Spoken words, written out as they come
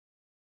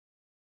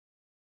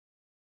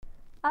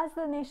As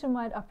the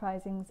nationwide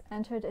uprisings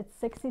entered its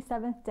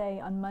 67th day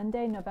on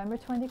Monday, November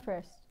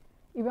 21st,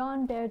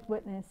 Iran bared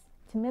witness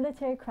to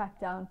military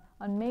crackdown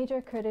on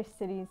major Kurdish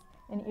cities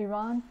in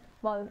Iran,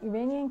 while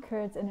Iranian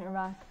Kurds in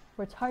Iraq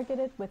were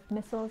targeted with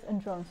missiles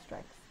and drone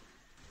strikes.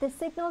 This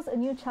signals a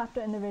new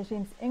chapter in the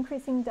regime's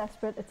increasing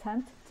desperate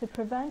attempt to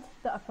prevent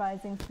the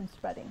uprisings from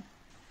spreading,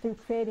 through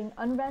creating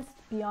unrest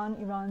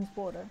beyond Iran's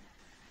border.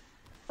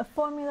 A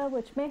formula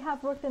which may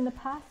have worked in the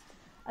past,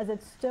 as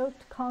it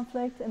stoked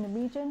conflict in the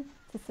region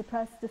to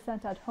suppress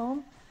dissent at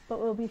home,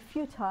 but will be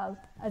futile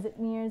as it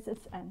nears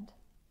its end.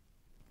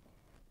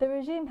 The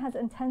regime has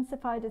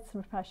intensified its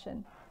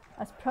repression,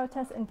 as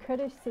protests in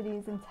Kurdish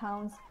cities and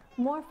towns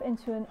morph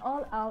into an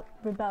all-out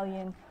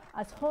rebellion,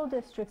 as whole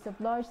districts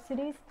of large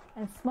cities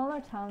and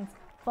smaller towns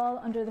fall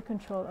under the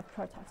control of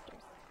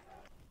protesters.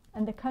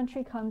 And the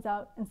country comes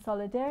out in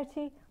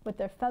solidarity with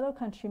their fellow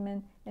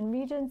countrymen in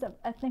regions of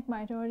ethnic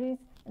minorities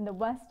in the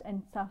west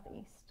and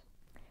southeast.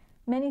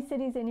 Many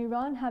cities in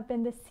Iran have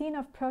been the scene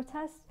of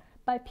protests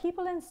by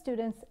people and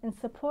students in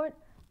support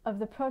of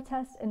the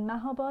protests in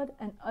Mujahedin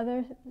and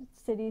other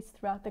cities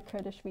throughout the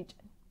Kurdish region.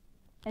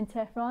 In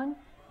Tehran,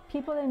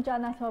 people in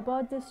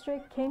Janatabad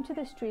district came to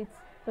the streets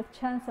with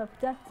chants of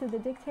death to the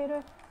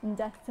dictator and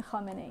death to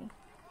Khamenei.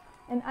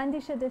 In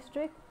Andisha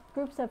district,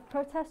 groups of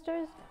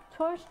protesters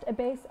torched a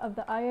base of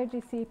the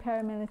IRGC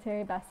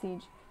paramilitary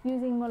Basij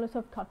using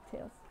Molotov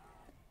cocktails.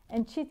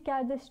 In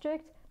Chitgar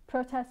district,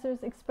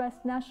 protesters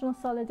expressed national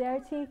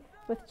solidarity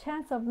with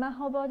chants of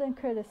Mahabad and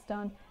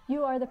Kurdistan,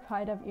 "You are the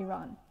pride of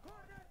Iran."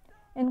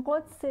 In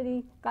Quds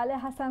city, Qaleh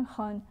Hassan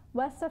Khan,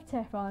 west of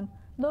Tehran,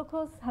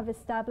 locals have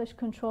established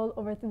control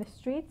over the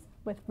streets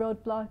with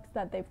roadblocks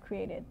that they've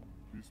created.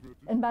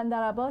 In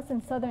Bandar Abbas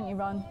in southern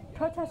Iran,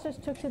 protesters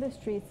took to the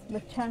streets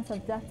with chants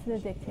of death to the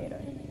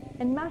dictator.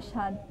 In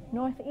Mashhad,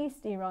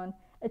 northeast Iran,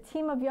 a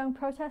team of young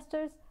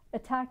protesters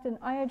attacked an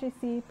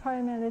IRGC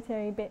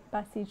paramilitary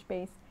Basij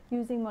base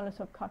using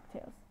Molotov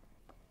cocktails.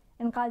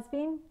 In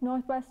Qazvin,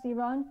 northwest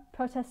Iran,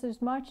 protesters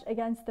marched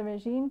against the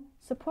regime,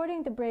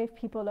 supporting the brave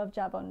people of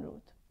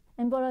Javanrud.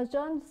 In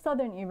Borazjan,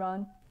 southern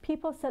Iran,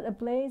 people set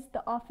ablaze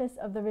the office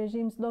of the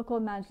regime's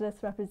local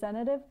Majlis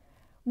representative,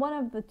 one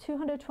of the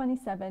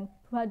 227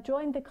 who had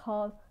joined the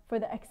call for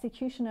the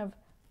execution of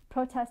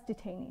protest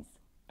detainees.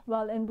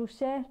 While in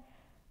Bushehr,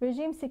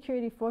 regime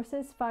security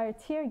forces fired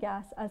tear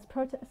gas as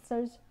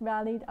protesters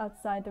rallied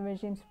outside the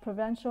regime's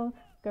provincial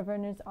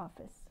governor's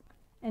office.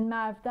 In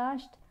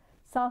Marvdasht,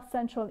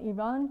 south-central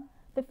Iran,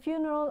 the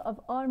funeral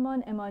of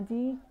Arman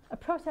Emadi, a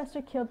protester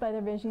killed by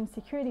the regime's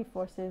security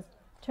forces,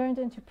 turned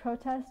into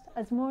protest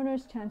as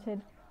mourners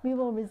chanted, "We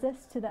will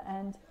resist to the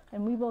end,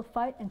 and we will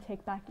fight and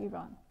take back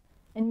Iran."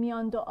 In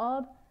Mian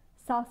Doab,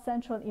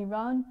 south-central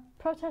Iran,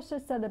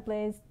 protesters set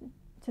ablaze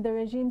to the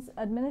regime's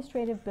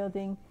administrative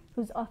building,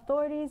 whose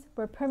authorities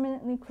were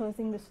permanently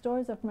closing the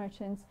stores of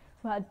merchants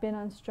who had been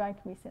on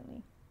strike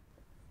recently.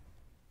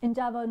 In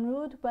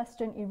Javanrud,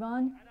 western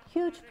Iran,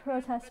 huge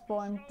protests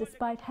formed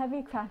despite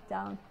heavy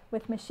crackdown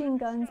with machine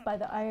guns by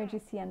the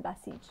IRGC and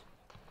Basij.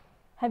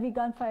 Heavy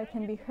gunfire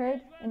can be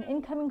heard in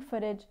incoming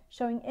footage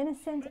showing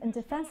innocent and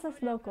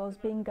defenseless locals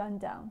being gunned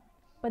down.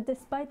 But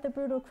despite the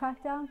brutal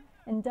crackdown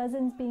and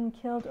dozens being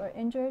killed or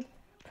injured,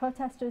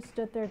 protesters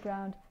stood their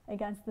ground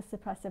against the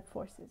suppressive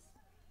forces.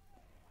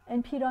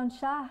 In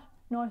Piran-Shahr,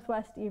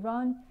 northwest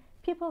Iran,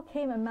 people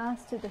came en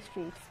masse to the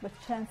streets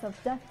with chants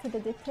of death to the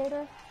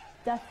dictator,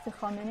 death to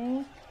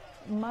Khamenei,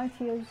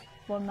 martyrs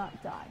will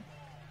not die.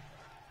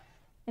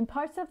 In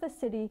parts of the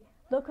city,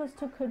 locals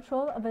took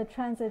control of a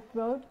transit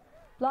road,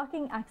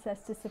 blocking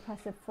access to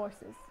suppressive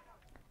forces.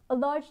 A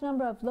large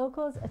number of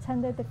locals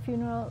attended the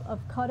funeral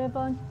of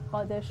Karevan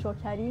Qadir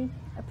Shokari,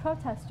 a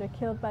protester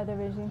killed by the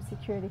regime's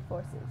security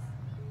forces.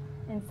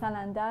 In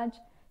Sanandaj,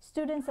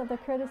 students of the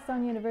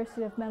Kurdistan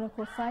University of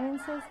Medical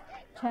Sciences,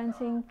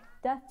 chanting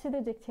 "Death to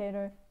the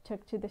Dictator,"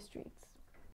 took to the streets.